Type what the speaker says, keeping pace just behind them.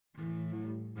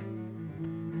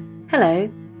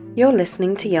Hello, you're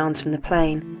listening to Yarns from the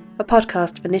Plane, a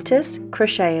podcast for knitters,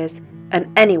 crocheters,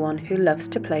 and anyone who loves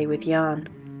to play with yarn.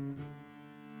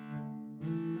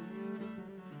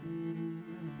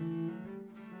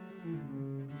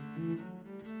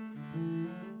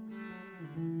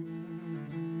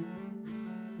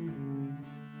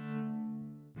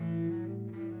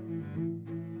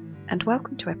 And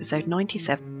welcome to episode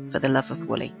 97 for the Love of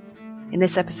Woolly. In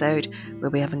this episode, we'll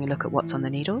be having a look at what's on the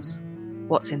needles,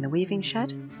 what's in the weaving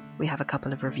shed, we have a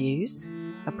couple of reviews,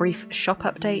 a brief shop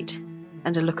update,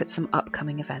 and a look at some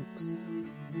upcoming events.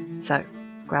 So,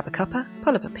 grab a cuppa,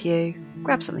 pull up a pew,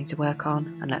 grab something to work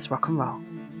on, and let's rock and roll.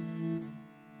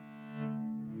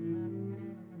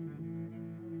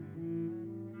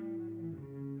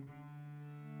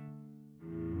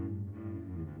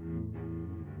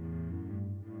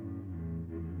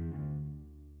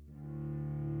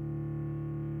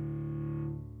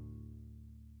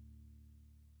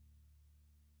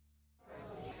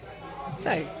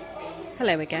 So,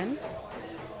 hello again.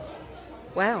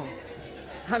 Well,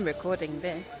 I'm recording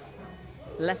this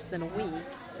less than a week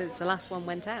since the last one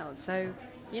went out, so,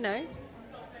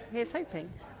 here's hoping.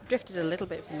 I've drifted a little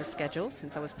bit from the schedule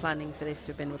since I was planning for this to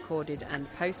have been recorded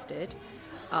and posted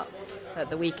up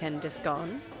at the weekend just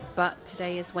gone, but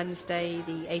today is Wednesday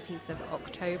the 18th of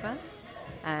October,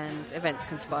 and events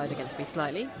conspired against me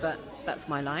slightly, but that's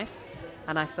my life,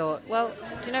 and I thought, well,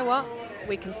 do you know what?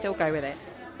 We can still go with it.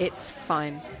 It's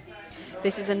fine.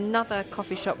 This is another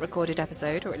coffee shop recorded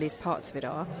episode, or at least parts of it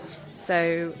are.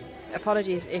 So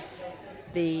apologies if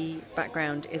the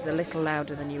background is a little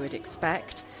louder than you would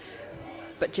expect.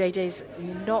 But JJ's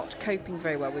not coping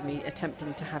very well with me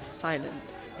attempting to have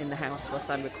silence in the house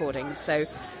whilst I'm recording. So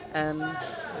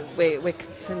we're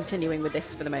continuing with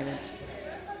this for the moment.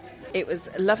 It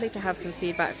was lovely to have some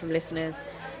feedback from listeners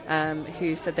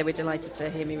who said they were delighted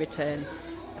to hear me return.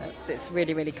 It's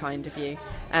really, really kind of you.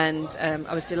 And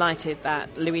I was delighted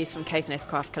that Louise from Caithness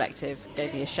Craft Collective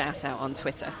gave me a shout out on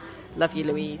Twitter. Love you,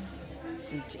 Louise.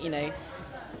 And,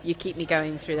 you keep me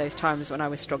going through those times when I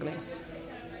was struggling.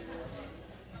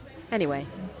 Anyway,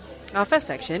 our first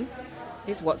section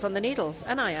is what's on the needles.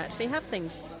 And I actually have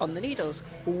things on the needles.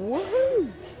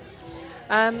 Woohoo!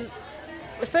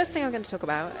 The first thing I'm going to talk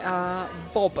about are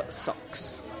bob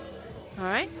socks. All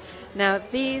right? Now,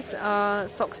 these are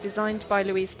socks designed by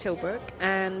Louise Tilbrook,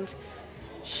 and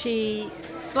she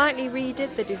slightly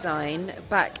redid the design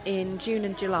back in June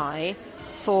and July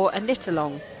for a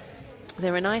knit-along.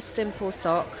 They're a nice, simple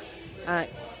sock,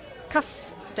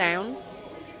 cuff down,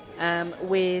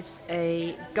 with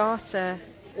a garter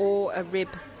or a rib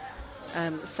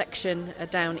section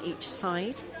down each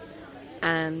side.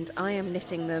 And I am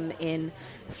knitting them in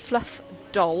Fluff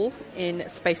Doll in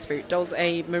Space Fruit. Doll's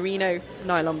a merino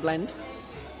nylon blend.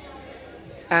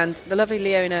 And the lovely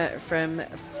Leona from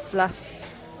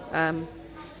Fluff... I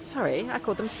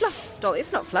called them Fluff Doll.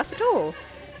 It's not Fluff at all.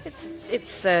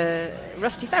 It's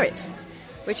Rusty Ferret,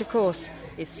 which, of course,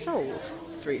 is sold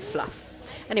through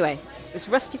Fluff. Anyway, it's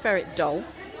Rusty Ferret Doll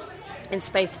in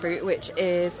Space Fruit, which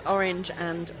is orange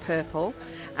and purple.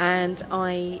 And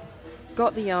I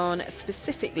got the yarn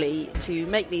specifically to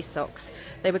make these socks.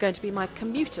 They were going to be my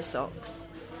commuter socks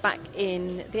back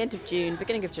in the end of June,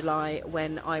 beginning of July,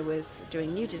 when I was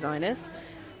doing New Designers,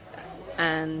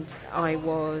 and I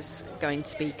was going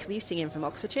to be commuting in from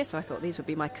Oxfordshire, so I thought these would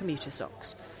be my commuter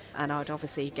socks, and I would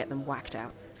obviously get them whacked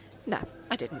out. No,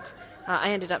 I didn't.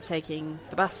 I ended up taking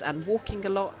the bus and walking a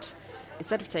lot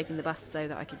instead of taking the bus so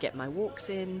that I could get my walks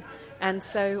in. And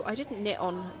so I didn't knit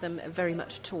on them very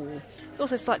much at all. It's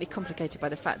also slightly complicated by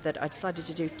the fact that I decided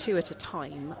to do 2 at a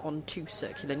time on 2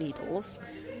 circular needles,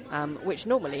 which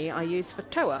normally I use for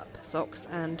toe-up socks,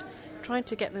 and trying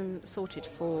to get them sorted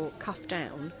for cuff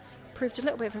down proved a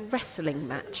little bit of a wrestling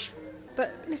match.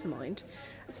 But never mind.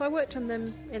 So I worked on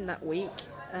them in that week.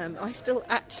 I still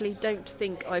actually don't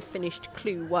think I've finished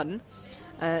Clue 1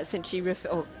 since she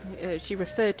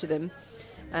referred to them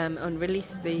and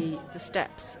released the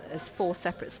steps as 4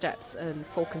 separate steps and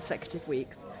 4 consecutive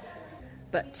weeks.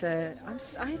 But I'm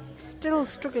still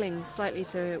struggling slightly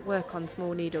to work on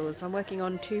small needles. I'm working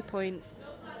on can't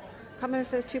remember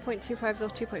if they're 2.25s or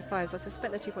 2.5s. I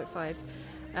suspect they're 2.5s.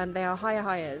 And they are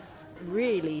hires,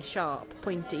 really sharp,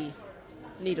 pointy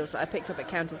needles that I picked up at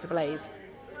Counters the Blaze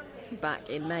back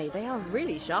in May. They are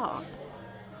really sharp,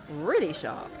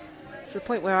 to the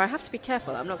point where I have to be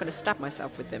careful I'm not going to stab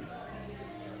myself with them.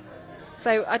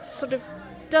 So I'd sort of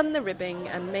done the ribbing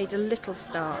and made a little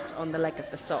start on the leg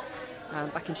of the sock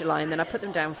back in July, and then I put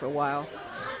them down for a while.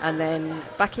 And then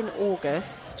back in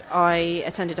August, I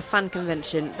attended a fan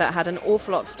convention that had an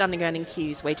awful lot of standing around in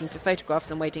queues waiting for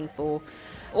photographs and waiting for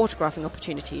autographing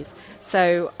opportunities.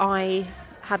 So I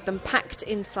had them packed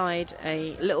inside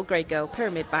a little grey girl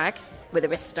pyramid bag with a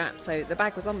wrist strap. So the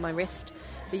bag was on my wrist,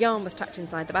 the yarn was tucked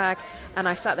inside the bag, and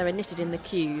I sat there and knitted in the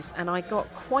queues, and I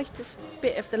got quite a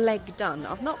bit of the leg done.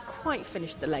 I've not quite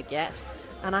finished the leg yet,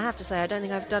 and I have to say I don't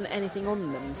think I've done anything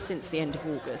on them since the end of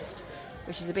August,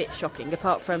 which is a bit shocking,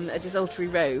 apart from a desultory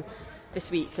row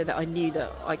this week so that I knew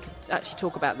that I could actually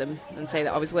talk about them and say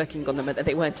that I was working on them and that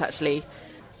they weren't actually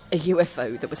a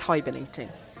UFO that was hibernating.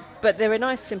 But they're a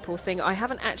nice simple thing. I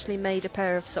haven't actually made a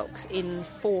pair of socks in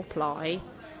 4-ply,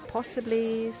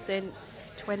 possibly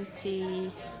since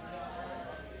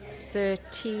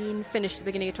 2013, finished at the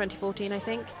beginning of 2014, I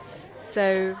think.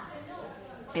 So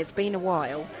it's been a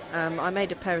while. I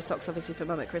made a pair of socks, obviously, for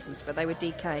Mum at Christmas, but they were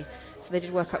DK, so they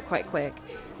did work up quite quick.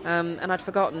 And I'd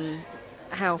forgotten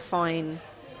how fine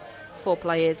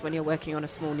 4-ply is when you're working on a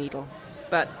small needle.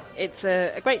 But it's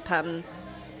a great pattern,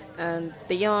 and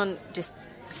the yarn just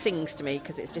sings to me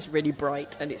because it's just really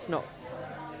bright, and it's not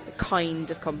the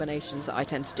kind of combinations that I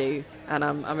tend to do, and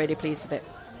I'm really pleased with it.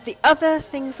 The other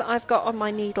things that I've got on my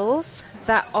needles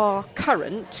that are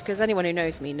current, because anyone who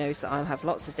knows me knows that I'll have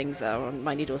lots of things that are on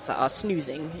my needles that are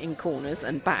snoozing in corners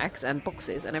and bags and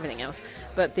boxes and everything else,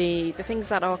 but the things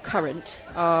that are current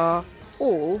are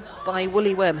all by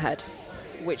Woolly Wormhead,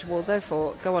 which will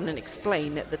therefore go on and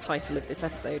explain the title of this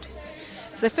episode.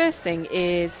 So the first thing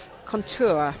is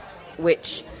Contour,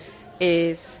 which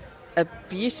is a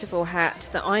beautiful hat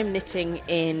that I'm knitting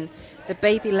in the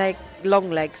Baby Long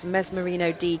Legs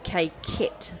Mesmerino DK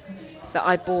kit that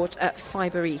I bought at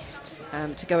Fibre East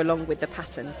to go along with the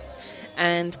pattern.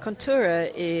 And Contour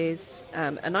is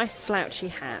a nice slouchy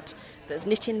hat that's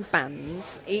knit in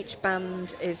bands. Each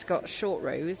band is got short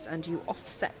rows, and you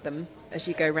offset them as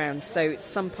you go round. So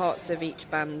some parts of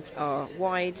each band are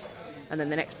wide, and then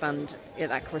the next band,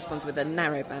 that corresponds with a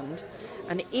narrow band.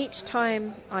 And each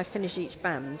time I finish each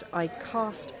band, I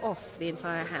cast off the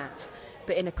entire hat,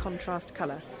 but in a contrast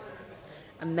colour,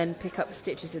 and then pick up the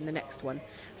stitches in the next one.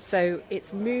 So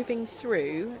it's moving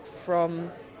through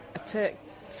from a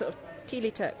sort of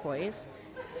tealy turquoise,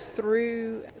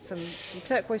 through some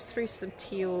turquoise, through some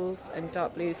teals and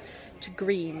dark blues to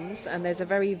greens, and there's a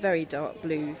very, very dark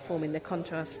blue forming the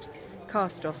contrast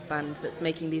cast-off band that's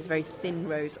making these very thin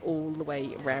rows all the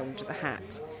way around the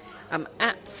hat. I'm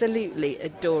absolutely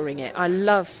adoring it. I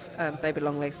love Baby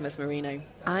Longlegs Mesmerino.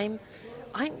 I'm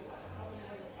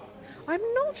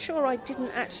not sure I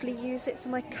didn't actually use it for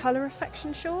my colour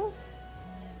affection shawl.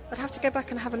 I'd have to go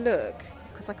back and have a look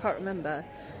because I can't remember.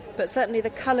 But certainly the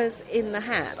colours in the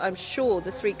hat, I'm sure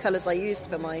the 3 colours I used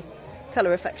for my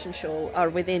colour affection shawl are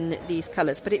within these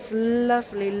colours. But it's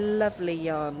lovely, lovely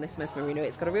yarn, this Mesmerino.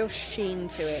 It's got a real sheen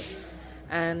to it,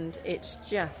 and it's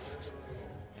just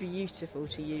beautiful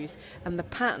to use. And the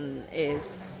pattern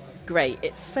is great.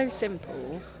 It's so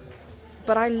simple,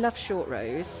 but I love short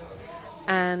rows,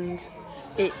 and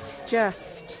it's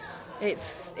just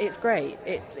it's great.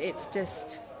 It's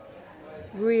just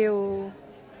real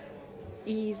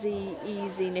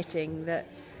easy knitting that,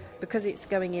 because it's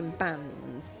going in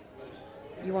bands,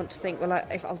 you want to think, well,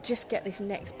 if I'll just get this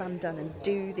next band done and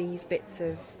do these bits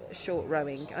of short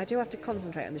rowing. I do have to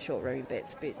concentrate on the short rowing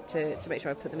bits to make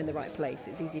sure I put them in the right place.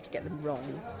 It's easy to get them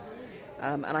wrong,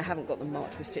 and I haven't got them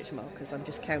marked with stitch markers. I'm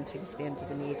just counting for the end of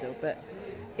the needle, but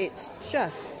it's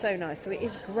just so nice. So it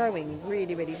is growing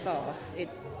really, really fast.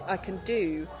 I can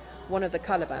do one of the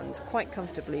colour bands quite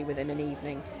comfortably within an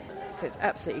evening, so it's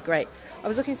absolutely great. I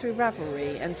was looking through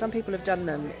Ravelry, and some people have done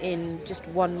them in just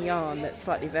one yarn that's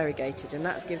slightly variegated, and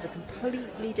that gives a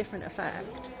completely different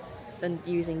effect than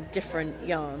using different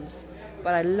yarns.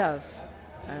 But I love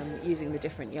using the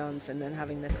different yarns and then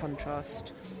having the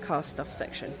contrast cast-off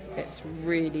section. It's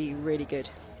really, really good.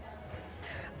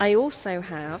 I also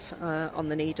have on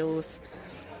the needles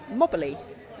Mobbly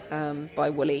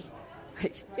by Woolly.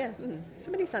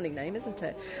 Familiar sounding name, isn't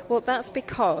it? Well, that's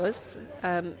because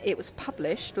it was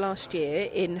published last year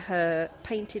in her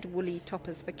Painted Woolly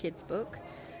Toppers for Kids book,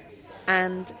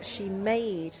 and she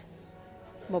made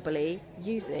Mobbly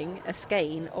using a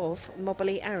skein of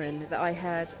Mobbly Aran that I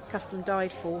had custom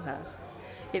dyed for her.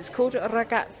 It's called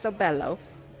Ragazzo Bello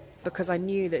because I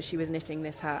knew that she was knitting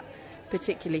this hat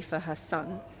particularly for her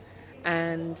son,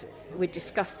 and we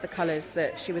discussed the colours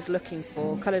that she was looking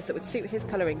for, colours that would suit his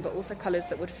colouring, but also colours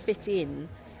that would fit in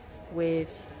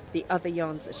with the other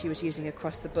yarns that she was using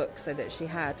across the book, so that she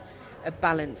had a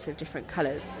balance of different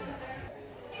colours.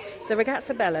 So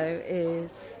Ragazzo Bello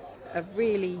is a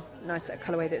really nice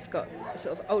colourway that's got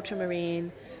sort of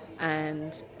ultramarine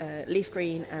and leaf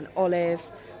green and olive.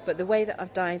 But the way that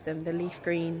I've dyed them, the leaf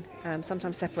green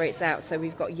sometimes separates out, so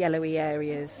we've got yellowy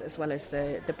areas as well as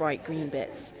the bright green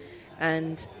bits.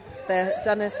 And they're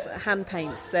done as hand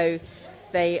paints, so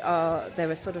there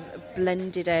are sort of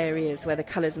blended areas where the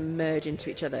colours merge into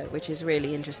each other, which is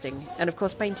really interesting. And of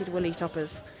course, Painted Woolly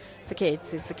Toppers for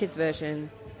Kids is the kids' version,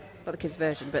 not the kids'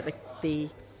 version, but the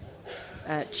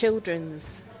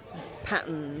children's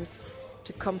patterns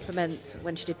to complement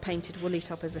when she did Painted Woolly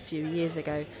Toppers a few years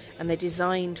ago. And they're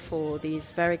designed for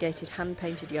these variegated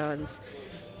hand-painted yarns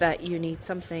that you need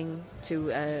something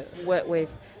to work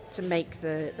with to make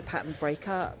the pattern break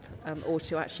up, or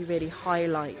to actually really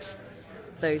highlight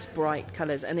those bright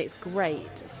colours. And it's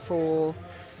great for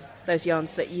those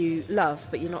yarns that you love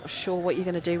but you're not sure what you're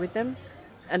going to do with them.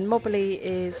 And Mobley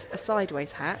is a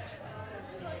sideways hat,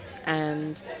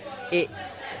 and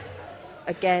it's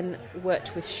again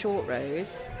worked with short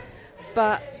rows,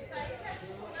 but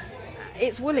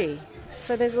it's woolly,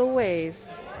 so there's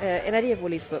always in any of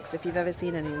Woolly's books, if you've ever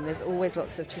seen any of them, there's always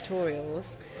lots of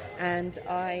tutorials, and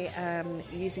I am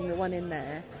using the one in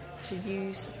there to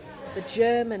use the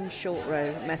German short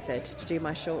row method to do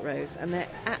my short rows, and they're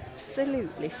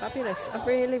absolutely fabulous. I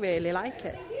really, really like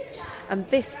it. And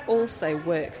this also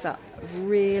works up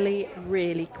really,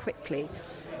 really quickly.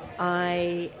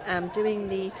 I am doing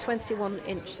the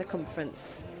 21-inch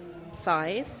circumference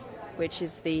size, which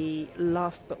is the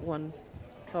largest but one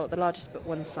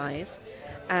size.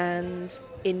 And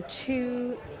in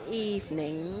 2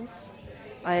 evenings,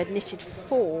 I had knitted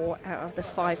 4 out of the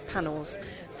 5 panels.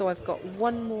 So I've got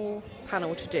 1 more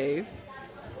panel to do,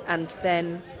 and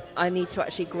then I need to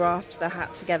actually graft the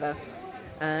hat together.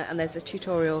 And there's a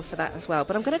tutorial for that as well.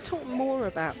 But I'm going to talk more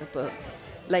about the book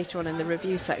later on in the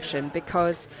review section,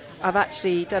 because I've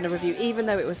actually done a review, even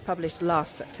though it was published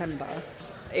last September.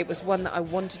 It was one that I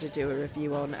wanted to do a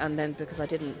review on, and then because I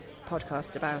didn't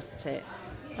podcast about it,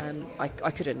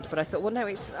 I couldn't. But I thought, well, no,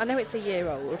 I know it's a year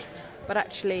old, but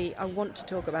actually I want to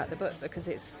talk about the book because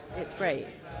it's great.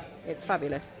 It's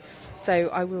fabulous. So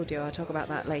I will do. I'll talk about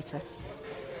that later.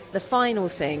 The final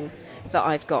thing that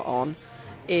I've got on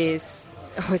is,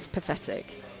 it's pathetic.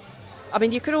 I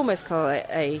mean, you could almost call it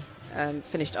a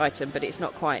finished item, but it's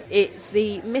not quite. It's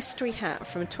the mystery hat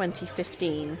from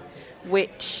 2015,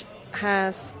 which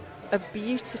has a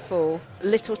beautiful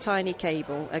little tiny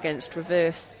cable against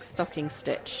reverse stocking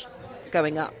stitch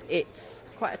going up. It's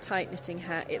quite a tight knitting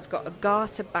hat. It's got a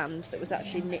garter band that was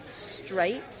actually knit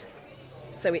straight,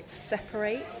 so it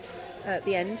separates at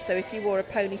the end. So if you wore a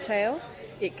ponytail,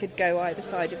 it could go either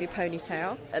side of your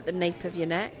ponytail at the nape of your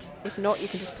neck. If not, you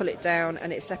can just pull it down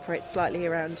and it separates slightly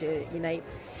around your nape.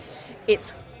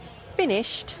 It's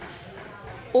finished,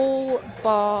 all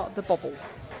bar the bobble.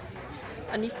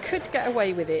 And you could get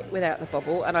away with it without the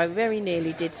bobble, and I very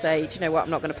nearly did say, do you know what, I'm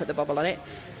not going to put the bobble on it.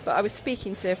 But I was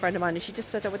speaking to a friend of mine, and she just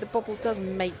said, oh, well, the bobble does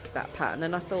make that pattern.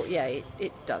 And I thought, yeah,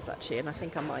 it does actually, and I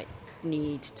think I might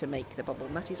need to make the bobble,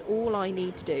 and that is all I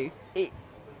need to do.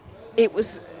 It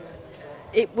was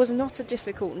not a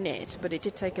difficult knit, but it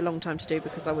did take a long time to do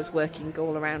because I was working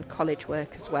all around college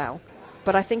work as well.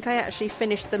 But I think I actually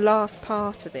finished the last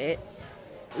part of it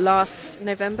last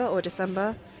November or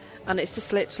December, and it's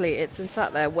just literally, it's been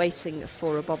sat there waiting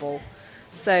for a bobble.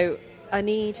 So I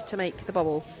need to make the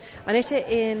bobble. I knit it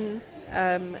in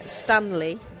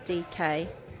Stanley DK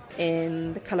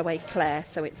in the colourway Claire,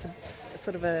 so it's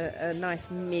sort of a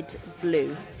nice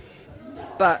mid-blue.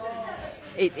 But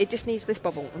it just needs this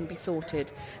bobble and be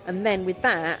sorted. And then with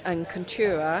that and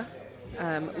Contura,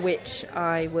 which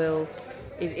I will...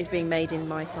 is being made in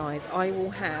my size, I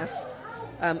will have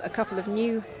a couple of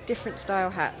new different style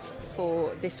hats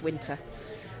for this winter.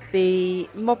 The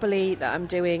Mobley that I'm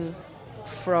doing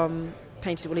from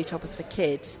Painted Woolly Toppers for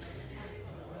Kids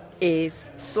is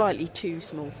slightly too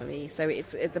small for me, so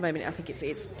it's at the moment I think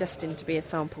it's destined to be a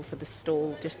sample for the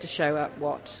stall, just to show up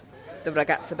what the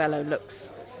Ragazza Bello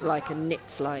looks like and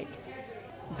knits like.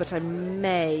 But I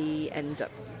may end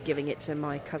up giving it to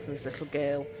my cousin's little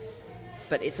girl,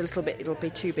 but it'll be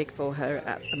too big for her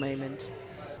at the moment.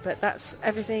 But that's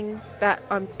everything that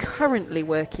I'm currently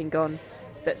working on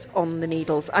that's on the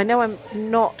needles. I know I'm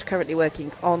not currently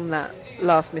working on that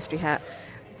last mystery hat,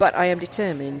 but I am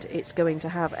determined it's going to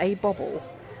have a bobble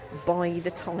by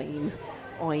the time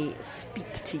I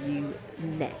speak to you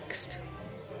next.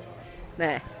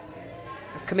 There.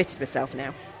 I've committed myself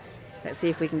now. Let's see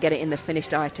if we can get it in the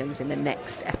finished items in the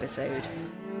next episode.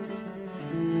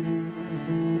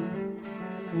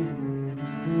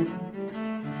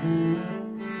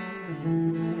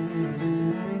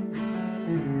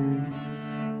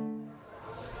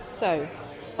 So,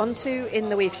 onto In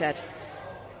the Weave Shed.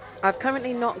 I've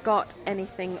currently not got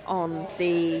anything on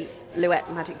the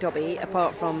Louet Magic Dobby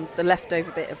apart from the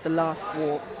leftover bit of the last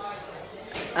warp,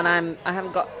 and I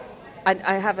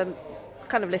have a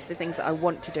kind of list of things that I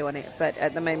want to do on it, but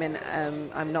at the moment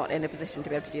I'm not in a position to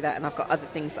be able to do that, and I've got other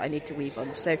things that I need to weave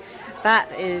on. So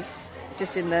that is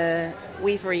just in the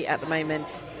weavery at the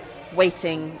moment,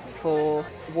 waiting for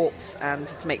warps and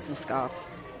to make some scarves.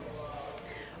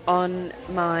 On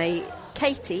my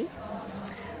Katie,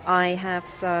 I have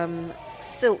some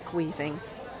silk weaving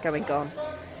going on.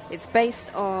 It's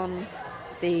based on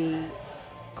the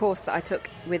course that I took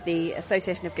with the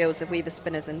Association of Guilds of Weavers,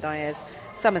 Spinners and Dyers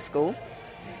summer school,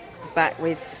 back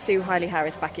with Sue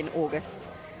Hiley-Harris back in August.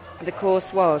 The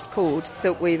course was called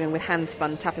Silk Weaving with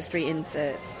Hand-Spun Tapestry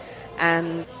Inserts,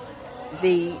 and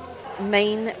the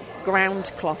main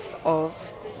ground cloth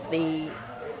of the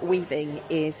weaving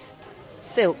is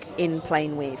silk in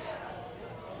plain weave,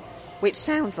 which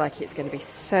sounds like it's going to be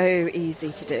so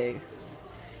easy to do,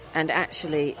 and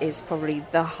actually is probably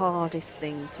the hardest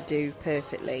thing to do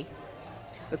perfectly,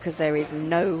 because there is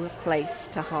no place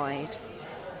to hide.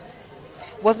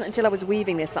 It wasn't until I was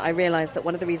weaving this that I realised that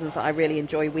one of the reasons that I really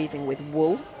enjoy weaving with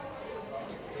wool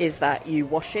is that you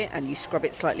wash it and you scrub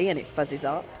it slightly and it fuzzes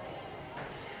up.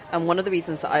 And one of the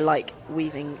reasons that I like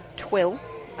weaving twill,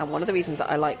 and one of the reasons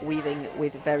that I like weaving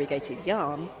with variegated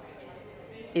yarn,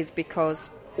 is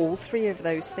because all three of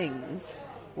those things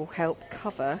will help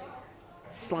cover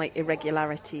slight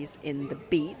irregularities in the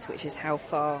beat, which is how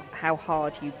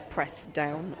hard you press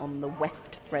down on the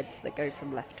weft threads that go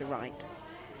from left to right,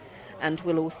 and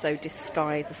will also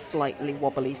disguise a slightly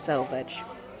wobbly selvage.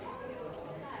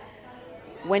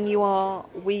 When you are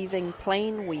weaving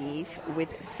plain weave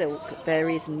with silk, there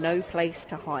is no place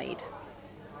to hide.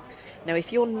 Now,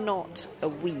 if you're not a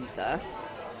weaver,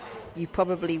 you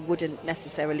probably wouldn't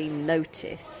necessarily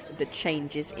notice the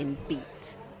changes in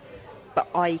beat, but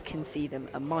I can see them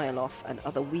a mile off, and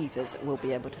other weavers will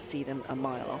be able to see them a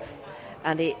mile off.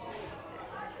 And it's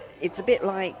a bit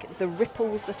like the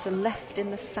ripples that are left in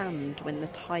the sand when the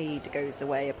tide goes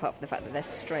away, apart from the fact that they're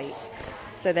straight.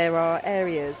 So there are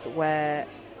areas where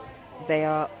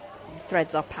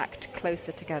threads are packed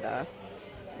closer together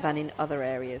than in other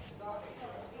areas.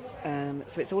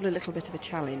 So it's all a little bit of a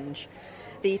challenge.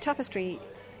 The tapestry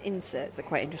inserts are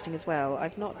quite interesting as well.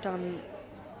 I've not done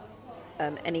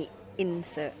any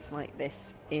inserts like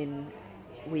this in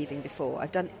weaving before.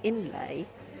 I've done inlay,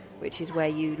 which is where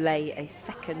you lay a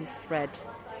second thread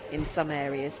in some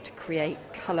areas to create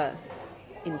colour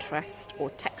interest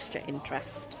or texture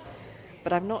interest.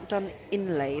 But I've not done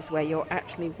inlays where you're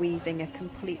actually weaving a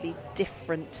completely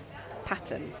different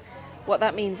pattern. What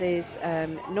that means is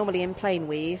normally in plain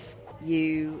weave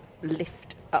you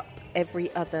lift up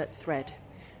every other thread.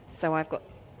 So I've got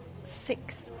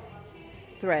 6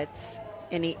 threads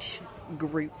in each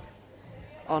group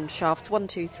on shafts 1,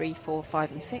 2, 3, 4,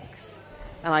 5 and 6,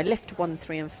 and I lift 1,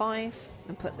 3 and 5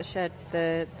 and put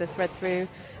the thread through,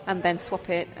 and then swap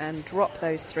it and drop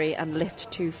those 3 and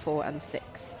lift 2, 4 and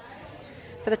 6.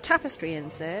 For the tapestry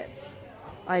inserts,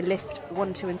 I lift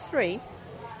 1, 2 and 3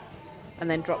 and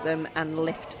then drop them and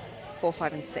lift 4,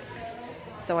 5 and 6.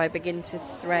 So I begin to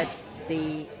thread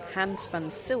the hand-spun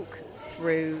silk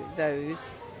through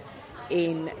those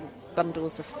in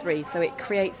bundles of 3, so it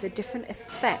creates a different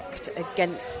effect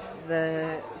against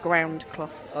the ground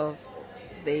cloth of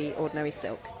the ordinary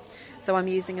silk. So I'm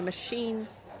using a mill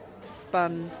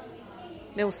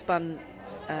spun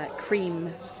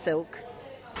cream silk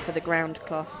for the ground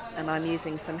cloth, and I'm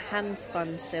using some hand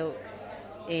spun silk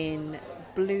in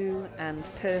blue and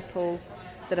purple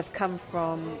that have come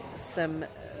from some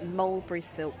mulberry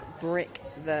silk brick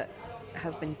that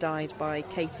has been dyed by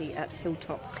Katie at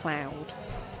Hilltop Cloud.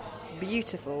 It's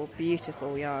beautiful,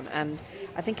 beautiful yarn, and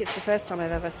I think it's the first time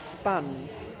I've ever spun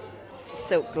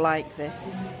silk like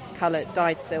this, coloured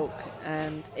dyed silk,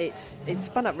 and it's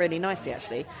spun up really nicely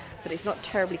actually, but it's not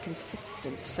terribly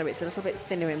consistent, so it's a little bit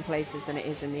thinner in places than it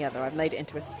is in the other. I've made it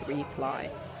into a 3-ply,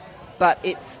 but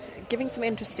it's giving some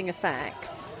interesting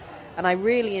effects, and I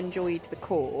really enjoyed the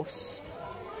course.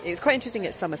 It was quite interesting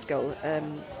at summer school.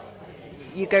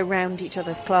 You go round each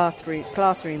other's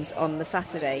classrooms on the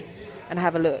Saturday and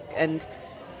have a look, and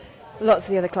lots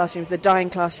of the other classrooms, the dyeing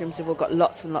classrooms, have all got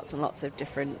lots and lots and lots of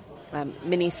different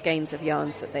mini skeins of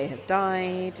yarns that they have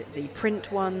dyed. The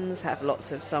print ones have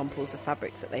lots of samples of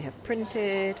fabrics that they have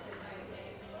printed.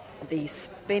 The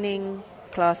spinning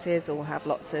classes all have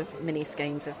lots of mini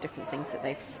skeins of different things that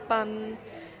they've spun.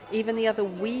 Even the other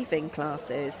weaving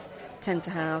classes tend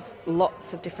to have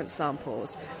lots of different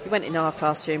samples. We went in our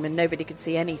classroom and nobody could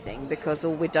see anything because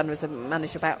all we'd done was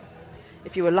manage about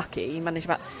if you were lucky, you manage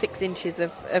about 6 inches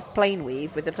of plain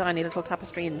weave with a tiny little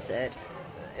tapestry insert.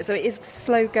 So it is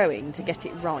slow going to get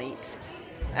it right,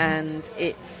 and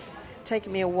it's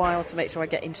taken me a while to make sure I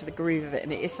get into the groove of it,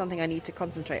 and it is something I need to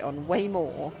concentrate on way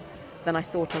more than I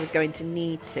thought I was going to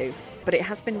need to. But it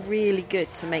has been really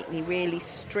good to make me really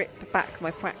strip back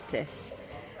my practice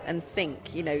and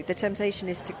think, you know, the temptation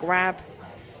is to grab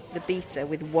the beater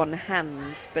with one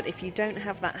hand, but if you don't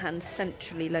have that hand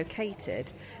centrally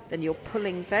located, then you're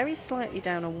pulling very slightly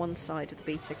down on one side of the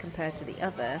beater compared to the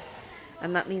other,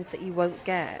 and that means that you won't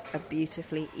get a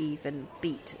beautifully even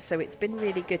beat. So it's been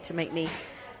really good to make me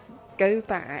go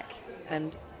back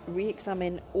and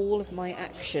re-examine all of my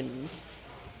actions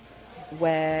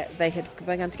where they had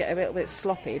begun to get a little bit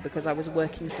sloppy because I was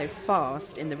working so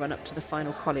fast in the run-up to the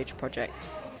final college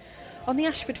project. On the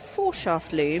Ashford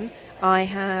 4-shaft loom, I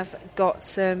have got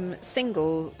some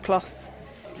single cloth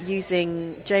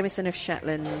using Jameson of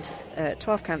Shetland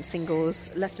 12-count singles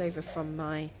left over from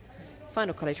my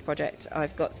final college project.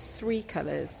 I've got 3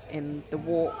 colours in the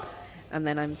warp, and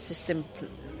then I'm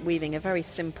weaving a very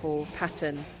simple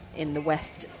pattern in the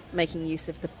weft, making use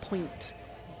of the point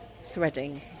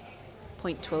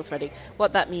twill threading.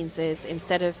 What that means is,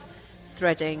 instead of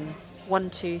threading 1,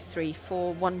 2, 3,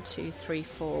 4, 1, 2, 3,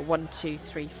 4, 1, 2,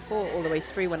 3, 4, all the way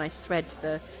through, when I thread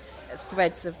the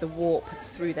threads of the warp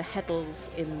through the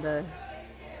heddles in the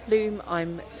loom,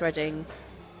 I'm threading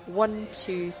 1,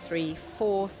 2, 3,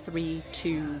 4, 3,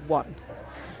 2, 1.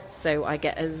 So I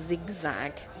get a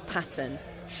zigzag pattern.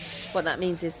 What that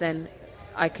means is then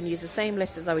I can use the same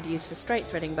lift as I would use for straight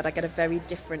threading, but I get a very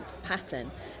different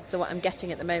pattern. So what I'm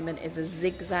getting at the moment is a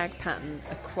zigzag pattern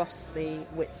across the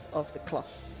width of the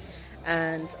cloth.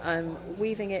 And I'm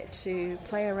weaving it to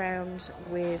play around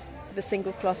with the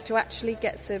single cloth to actually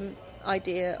get some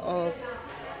idea of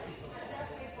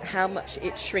how much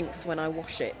it shrinks when I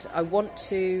wash it. I want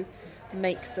to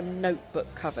make some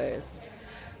notebook covers,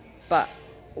 but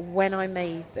when I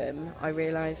made them, I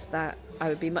realised that I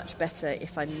would be much better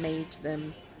if I made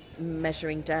them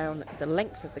measuring down the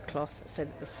length of the cloth, so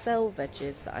that the selve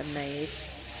edges that I made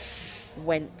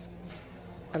went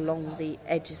along the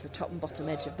edges, the top and bottom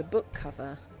edge of the book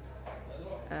cover,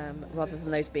 rather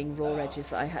than those being raw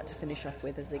edges that I had to finish off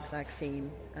with a zigzag seam,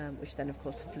 which then of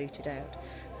course fluted out.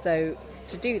 So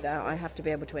to do that, I have to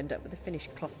be able to end up with a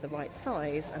finished cloth the right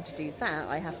size, and to do that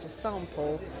I have to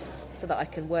sample so that I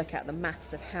can work out the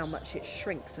maths of how much it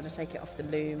shrinks when I take it off the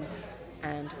loom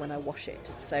and when I wash it.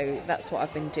 So that's what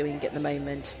I've been doing at the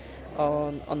moment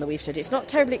on the weave shed. It's not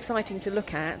terribly exciting to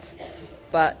look at,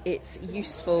 but it's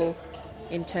useful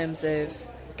in terms of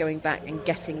going back and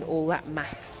getting all that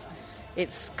maths.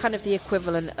 It's kind of the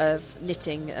equivalent of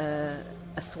knitting a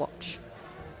swatch.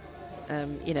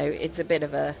 It's a bit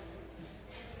of a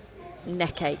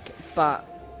neck ache, but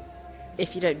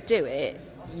if you don't do it,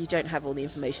 you don't have all the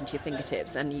information to your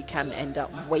fingertips, and you can end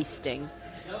up wasting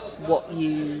what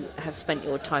you have spent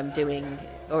your time doing,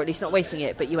 or at least not wasting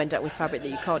it, but you end up with fabric that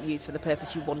you can't use for the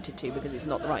purpose you wanted to because it's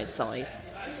not the right size.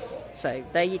 So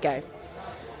there you go.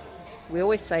 We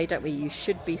always say, don't we, you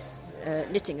should be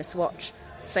knitting a swatch.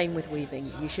 Same with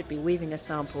weaving. You should be weaving a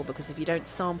sample, because if you don't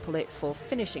sample it for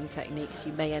finishing techniques,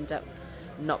 you may end up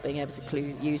not being able to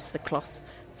use the cloth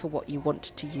for what you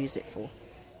want to use it for.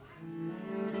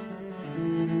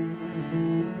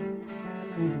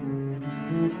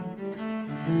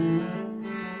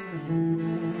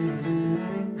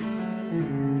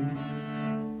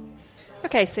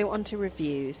 Okay, so on to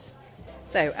reviews.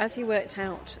 So, as you worked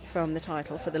out from the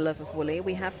title, For the Love of Woolly,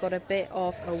 we have got a bit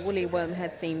of a woolly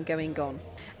wormhead theme going on.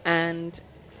 And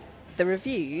the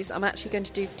reviews, I'm actually going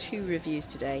to do 2 reviews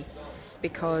today,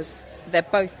 because they're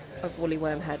both of woolly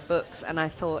wormhead books, and I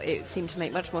thought it seemed to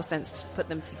make much more sense to put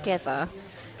them together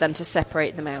than to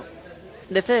separate them out.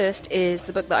 The first is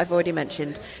the book that I've already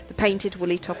mentioned, The Painted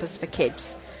Woolly Toppers for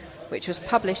Kids, which was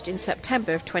published in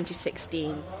September of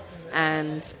 2016,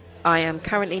 and I am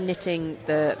currently knitting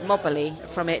the Mobberley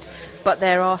from it, but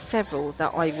there are several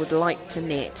that I would like to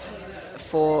knit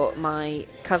for my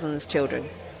cousin's children.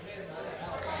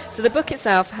 So the book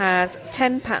itself has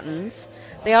 10 patterns.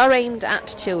 They are aimed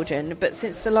at children, but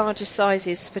since the largest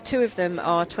sizes for 2 of them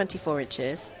are 24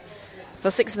 inches, for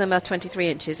 6 of them are 23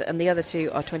 inches, and the other 2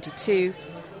 are 22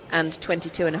 and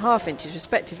 22.5 inches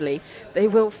respectively, they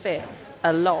will fit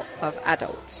a lot of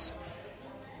adults.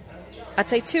 I'd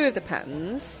say 2 of the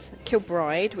patterns,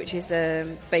 Kilbride, which is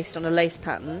based on a lace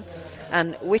pattern,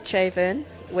 and Witchaven,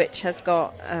 which has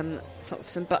got sort of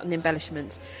some button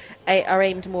embellishments, are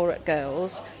aimed more at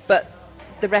girls, but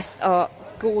the rest are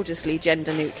gorgeously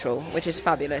gender neutral, which is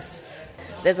fabulous.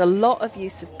 There's a lot of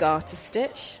use of garter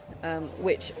stitch,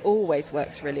 which always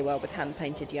works really well with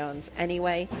hand-painted yarns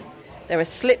anyway. There are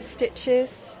slip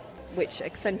stitches, which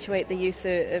accentuate the use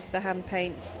of the hand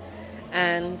paints,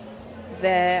 and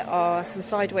there are some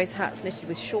sideways hats knitted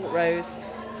with short rows.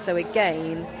 So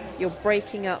again, you're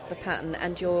breaking up the pattern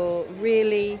and you're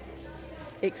really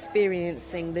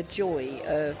experiencing the joy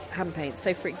of hand paint.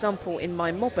 So for example, in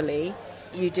my Moberly,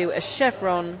 you do a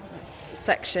chevron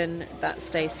section that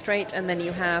stays straight, and then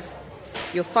you have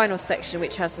your final section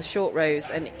which has the short rows,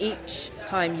 and each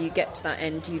time you get to that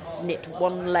end you knit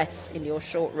one less in your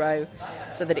short row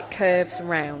so that it curves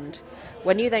round.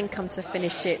 When you then come to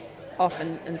finish it off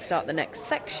and start the next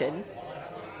section,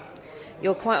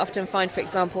 you'll quite often find, for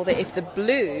example, that if the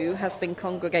blue has been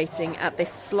congregating at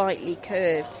this slightly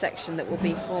curved section that will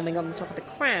be forming on the top of the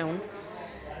crown,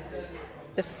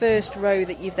 the first row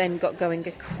that you've then got going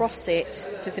across it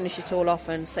to finish it all off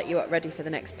and set you up ready for the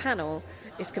next panel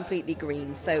is completely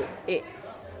green. So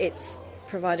it's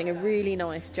providing a really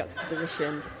nice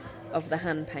juxtaposition of the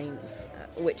hand paints,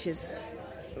 which is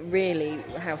really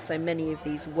how so many of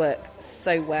these work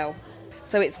so well.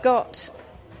 So it's got,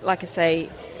 like I say,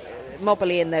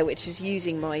 Moberly in there, which is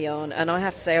using my yarn, and I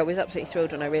have to say I was absolutely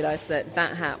thrilled when I realised that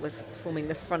hat was forming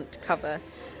the front cover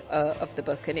of the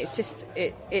book, and it's just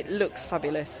it looks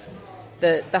fabulous.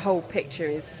 The whole picture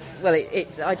is, well,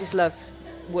 I just love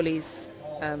Woolly's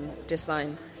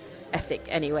design ethic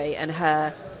anyway, and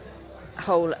her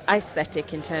whole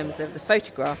aesthetic in terms of the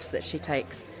photographs that she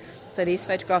takes. So these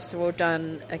photographs are all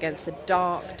done against a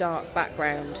dark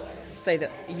background, so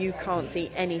that you can't see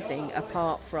anything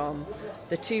apart from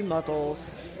the two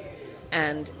models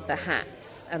and the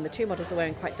hats. And the two models are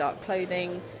wearing quite dark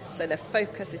clothing, so their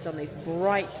focus is on these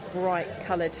bright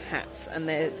coloured hats, and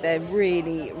they're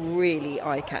really, really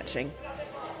eye-catching.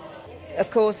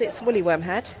 Of course, it's Woolly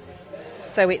Wormhead,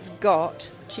 so it's got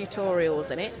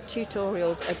tutorials in it.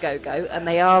 Tutorials are go-go, and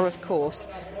they are, of course,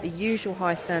 the usual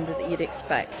high standard that you'd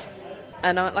expect.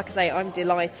 And like I say, I'm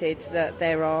delighted that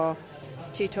there are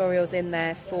tutorials in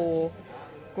there for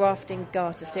grafting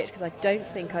garter stitch, because I don't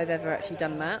think I've ever actually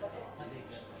done that,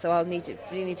 so I'll be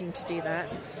needing to do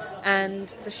that. And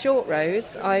the short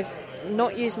rows, I've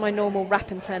not used my normal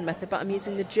wrap and turn method, but I'm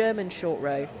using the German short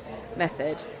row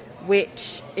method,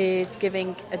 which is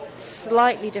giving a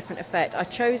slightly different effect. I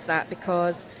chose that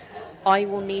because I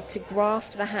will need to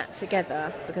graft the hat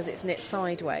together because it's knit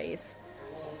sideways,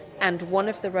 and one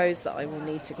of the rows that I will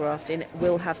need to graft in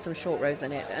will have some short rows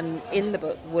in it. And in the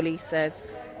book, Woolly says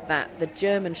that the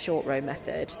German short row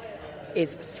method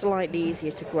is slightly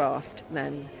easier to graft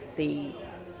than the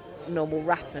normal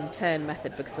wrap and turn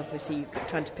method, because obviously you're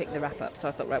trying to pick the wrap up. So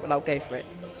I thought, right, well, I'll go for it.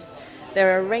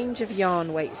 There are a range of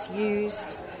yarn weights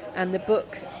used, and the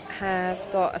book has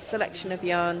got a selection of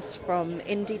yarns from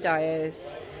indie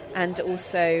dyers and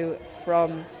also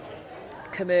from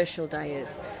commercial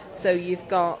dyers. So you've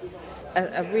got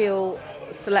a real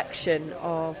selection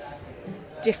of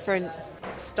different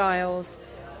styles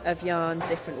of yarn,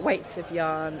 different weights of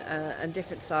yarn, and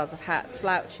different styles of hats,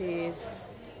 slouches,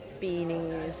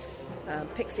 beanies,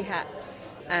 pixie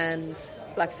hats, and,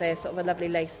 like I say, a sort of a lovely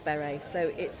lace beret.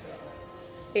 So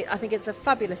I think it's a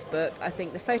fabulous book. I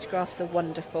think the photographs are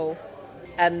wonderful,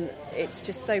 and it's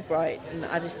just so bright, and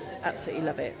I just absolutely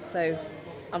love it. So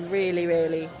I'm really,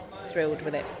 really thrilled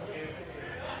with it.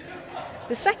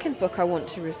 The second book I want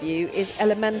to review is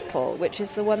Elemental, which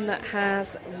is the one that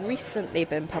has recently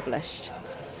been published.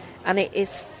 And it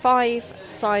is 5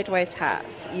 sideways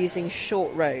hats using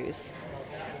short rows.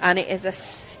 And it is a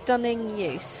stunning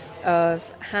use of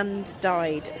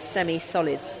hand-dyed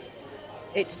semi-solids.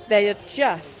 They are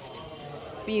just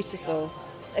beautiful.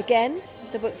 Again,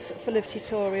 the book's full of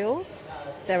tutorials.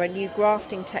 There are new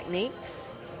grafting techniques.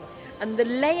 And the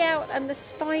layout and the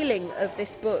styling of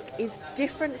this book is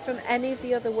different from any of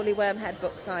the other Woolly Wormhead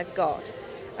books I've got.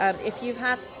 If you've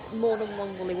had more than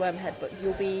one Woolly Wormhead book,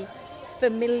 you'll be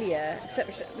familiar,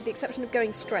 with the exception of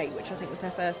Going Straight, which I think was her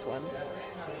first one.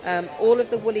 All of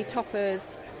the Woolly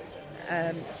Toppers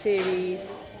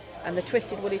series, and the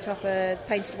Twisted Woolly Toppers,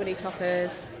 Painted Woolly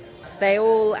Toppers, they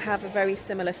all have a very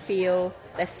similar feel.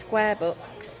 They're square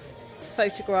books,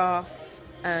 photograph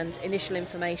and initial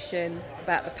information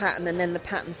about the pattern, and then the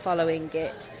pattern following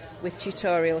it with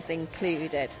tutorials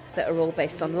included that are all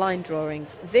based on line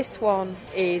drawings. This one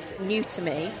is new to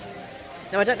me.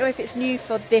 Now, I don't know if it's new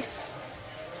for this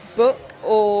book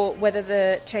or whether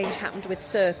the change happened with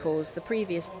Circles, the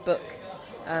previous book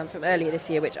from earlier this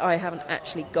year, which I haven't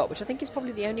actually got, which I think is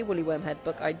probably the only Woolly Wormhead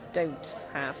book I don't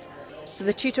have. So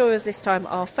the tutorials this time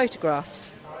are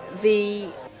photographs. The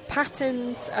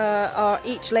patterns are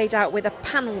each laid out with a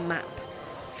panel map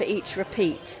for each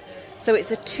repeat. So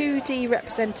it's a 2D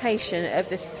representation of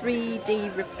the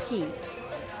 3D repeat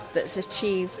that's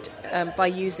achieved by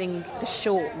using the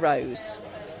short rows.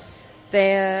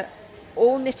 They're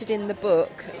all knitted in the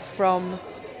book from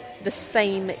the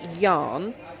same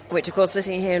yarn, which, of course,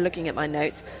 sitting here looking at my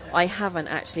notes, I haven't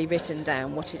actually written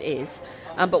down what it is.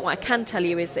 But what I can tell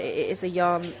you is that it is a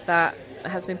yarn that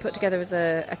has been put together as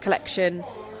a collection,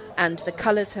 and the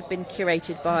colours have been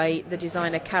curated by the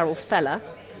designer Carol Feller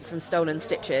from Stolen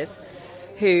Stitches,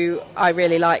 who I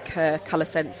really like her colour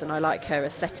sense and I like her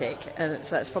aesthetic, and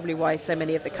so that's probably why so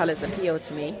many of the colours appeal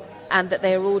to me, and that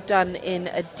they are all done in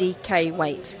a DK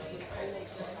weight.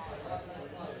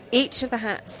 Each of the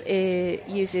hats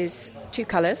uses 2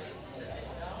 colours,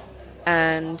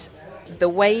 and the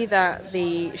way that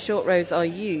the short rows are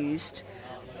used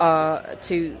are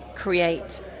to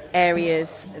create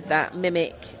areas that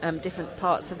mimic different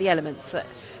parts of the elements.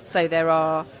 So there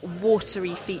are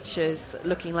watery features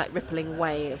looking like rippling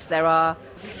waves. There are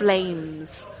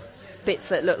flames, bits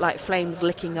that look like flames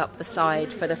licking up the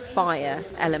side for the fire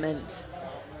element.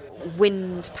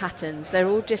 Wind patterns, they're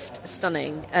all just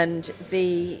stunning, and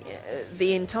the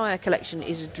entire collection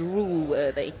is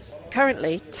drool-worthy.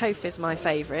 Currently, taupe is my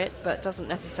favourite, but doesn't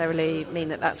necessarily mean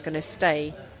that that's going to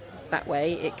stay that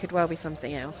way. It could well be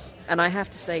something else. And I have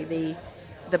to say the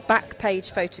back page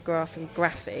photograph and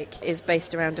graphic is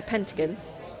based around a pentagon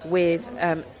with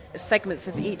segments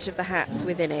of each of the hats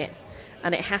within it,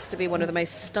 and it has to be one of the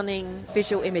most stunning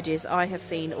visual images I have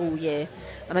seen all year.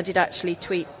 And I did actually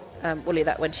tweet Woolly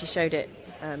that when she showed it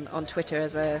on Twitter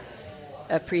as a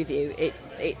preview.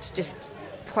 It's just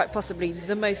quite possibly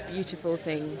the most beautiful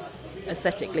thing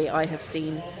aesthetically I have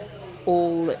seen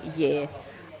all year.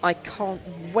 I can't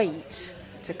wait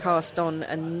to cast on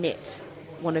and knit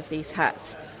one of these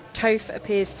hats. Toph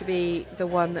appears to be the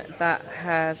one that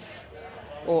has,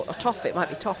 or Toff, it might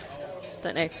be Toff,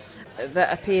 don't know,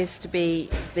 that appears to be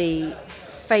the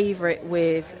favourite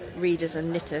with readers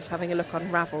and knitters. Having a look on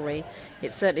Ravelry,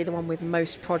 it's certainly the one with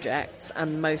most projects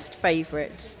and most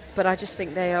favourites, but I just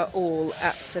think they are all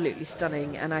absolutely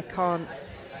stunning, and I can't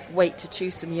wait to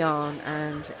choose some yarn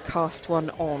and cast one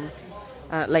on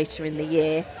later in the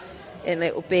year. And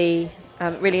it will be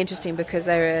really interesting because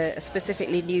there are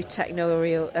specifically new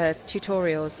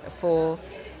tutorials for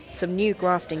some new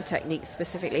grafting techniques,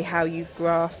 specifically how you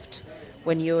graft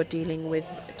when you're dealing with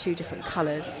 2 different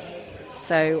colours.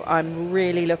 So I'm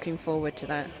really looking forward to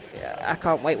that. I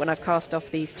can't wait when I've cast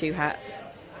off these 2 hats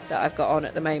that I've got on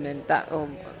at the moment. That will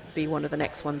be one of the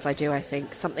next ones I do, I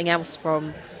think. Something else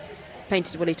from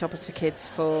Painted Woolly Toppers for Kids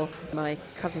for my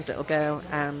cousin's little girl,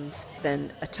 and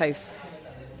then a Toph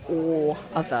or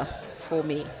other for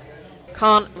me.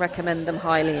 Can't recommend them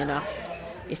highly enough.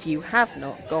 If you have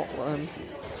not got one,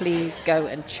 please go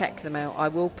and check them out. I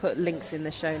will put links in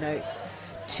the show notes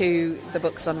to the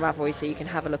books on Ravelry so you can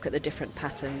have a look at the different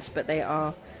patterns, but they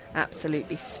are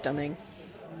absolutely stunning.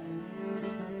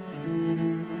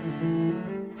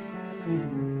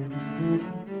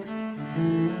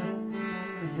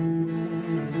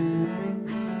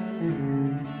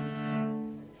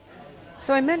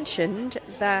 So I mentioned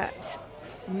that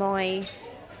my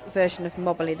version of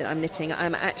Mobbly that I'm knitting,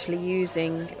 I'm actually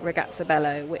using Ragazza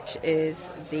Bello, which is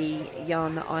the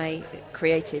yarn that I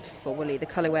created for Woolly, the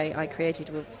colourway I created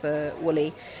for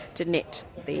Woolly to knit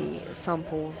the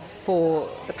sample for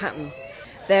the pattern.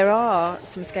 There are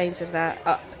some skeins of that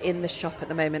up in the shop at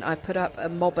the moment. I put up a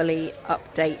Mobbly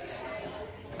update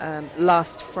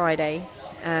last Friday,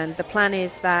 and the plan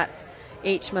is that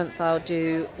each month I'll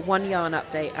do one yarn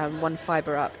update and one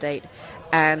fibre update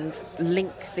and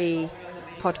link the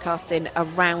podcast in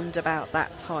around about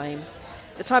that time.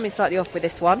 The timing's slightly off with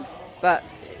this one, but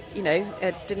you know,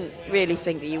 I didn't really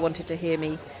think that you wanted to hear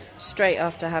me straight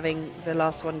after having the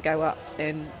last one go up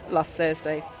in last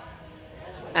Thursday.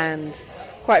 And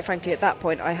quite frankly, at that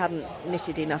point I hadn't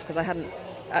knitted enough because I hadn't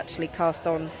actually cast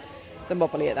on the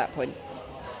Mobbly at that point,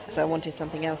 so I wanted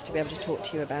something else to be able to talk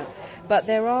to you about. But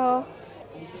there are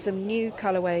some new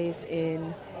colourways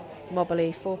in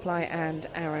Mobbly, 4-ply and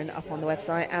Aran up on the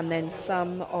website, and then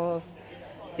some of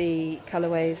the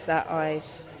colourways that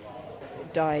I've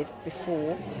dyed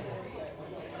before.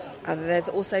 And there's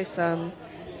also some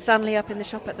Stanley up in the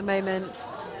shop at the moment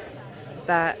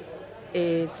that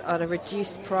is at a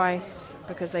reduced price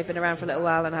because they've been around for a little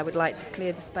while and I would like to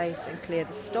clear the space and clear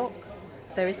the stock.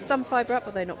 There is some fibre up,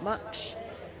 although not much.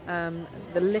 The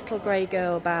little grey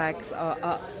girl bags are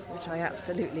up, which I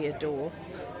absolutely adore.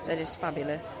 They're just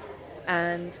fabulous.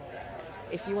 And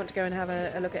if you want to go and have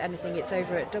a look at anything, it's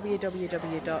over at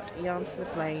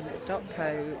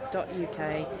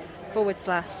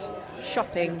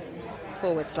www.yarntotheplane.co.uk/shopping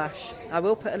I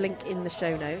will put a link in the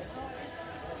show notes,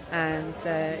 and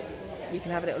you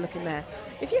can have a little look in there.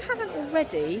 If you haven't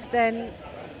already, then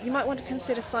you might want to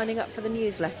consider signing up for the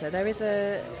newsletter. There is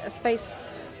a space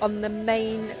on the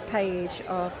main page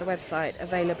of the website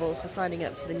available for signing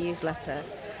up to the newsletter,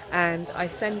 and I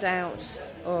send out,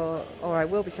 or I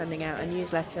will be sending out, a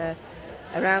newsletter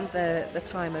around the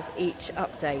time of each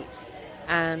update,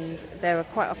 and there are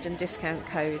quite often discount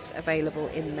codes available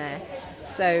in there.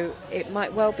 So it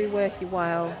might well be worth your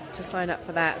while to sign up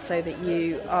for that, so that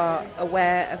you are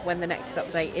aware of when the next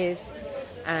update is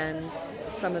and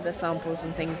some of the samples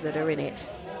and things that are in it.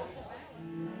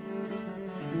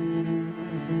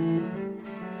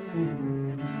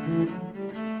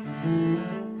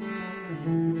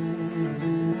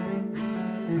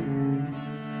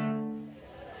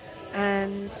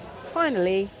 And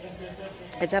finally,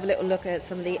 let's have a little look at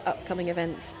some of the upcoming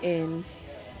events in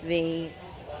the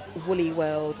woolly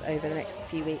world over the next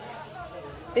few weeks.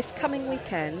 This coming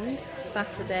weekend,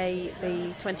 Saturday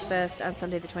the 21st and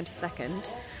Sunday the 22nd,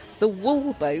 the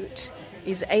Wool Boat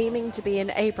is aiming to be in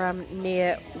Abram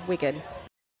near Wigan.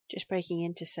 Just breaking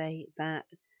in to say that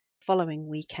following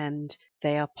weekend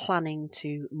they are planning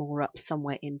to moor up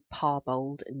somewhere in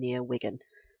Parbold near Wigan.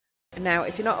 Now,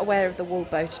 if you're not aware of the Wool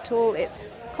Boat at all, it's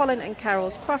Colin and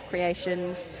Carol's Craft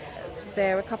Creations.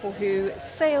 They're a couple who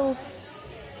sail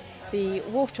the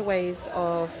waterways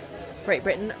of Great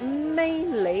Britain,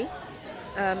 mainly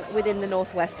within the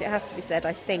northwest, it has to be said,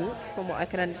 I think, from what I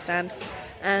can understand,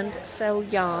 and sell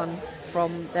yarn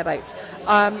from their boats.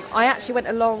 I actually went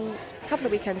along a couple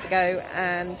of weekends ago,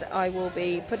 and I will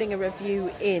be putting a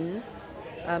review in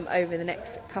over the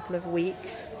next couple of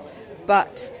weeks,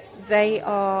 but they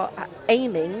are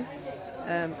aiming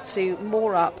to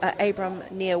moor up at Abram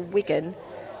near Wigan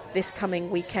this coming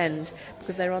weekend,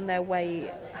 because they're on their way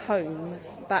home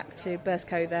back to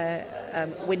Burscough, their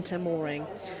winter mooring.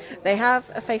 They have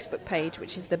a Facebook page,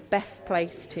 which is the best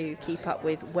place to keep up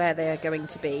with where they are going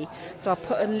to be, so I'll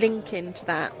put a link into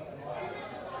that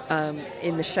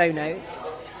in the show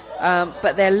notes.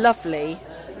 But they're lovely,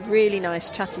 really nice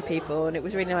chatty people, and it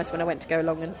was really nice when I went to go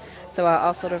along, and so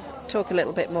I'll sort of talk a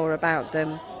little bit more about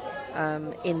them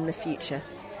in the future.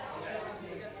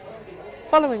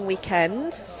 Following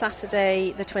weekend,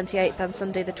 Saturday the 28th and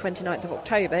Sunday the 29th of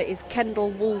October, is Kendal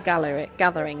Wool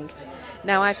Gathering.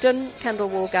 Now, I've done Kendal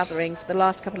Wool Gathering for the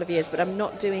last couple of years, but I'm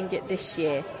not doing it this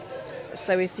year.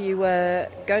 So if you were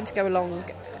going to go along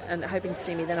and hoping to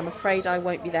see me, then I'm afraid I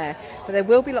won't be there. But there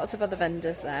will be lots of other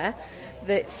vendors there.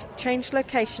 That's changed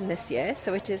location this year,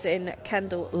 so it is in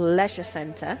Kendal Leisure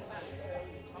Centre.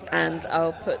 And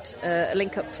I'll put a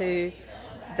link up to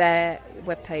their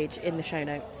webpage in the show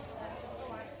notes.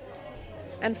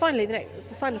 And finally, the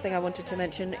final thing I wanted to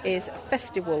mention is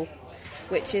Festival,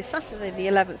 which is Saturday the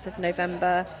 11th of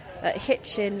November at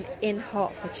Hitchin in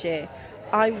Hertfordshire.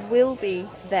 I will be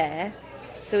there,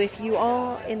 so if you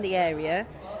are in the area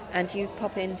and you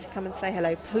pop in to come and say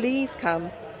hello, please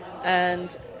come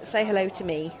and say hello to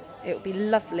me. It would be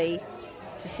lovely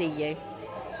to see you.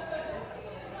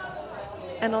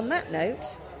 And on that note,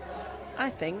 I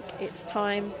think it's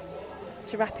time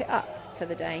to wrap it up for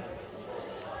the day.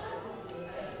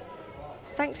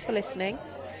 Thanks for listening.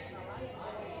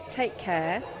 Take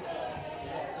care,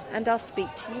 and I'll speak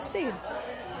to you soon.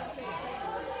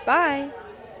 Bye.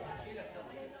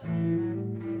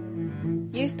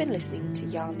 You've been listening to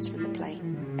Yarns from the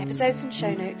Plain. Episodes and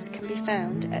show notes can be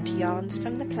found at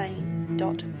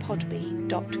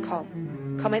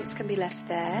yarnsfromtheplain.podbean.com. Comments can be left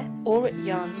there or at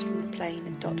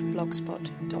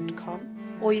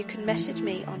yarnsfromtheplain.blogspot.com, or you can message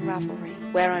me on Ravelry,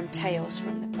 where I'm Tales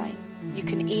from the Plain. You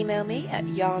can email me at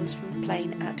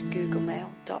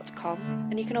yarnsfromtheplain@googlemail.com,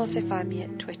 and you can also find me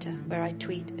at Twitter, where I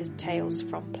tweet as Tales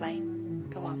from Plain.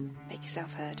 Go on, make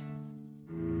yourself heard.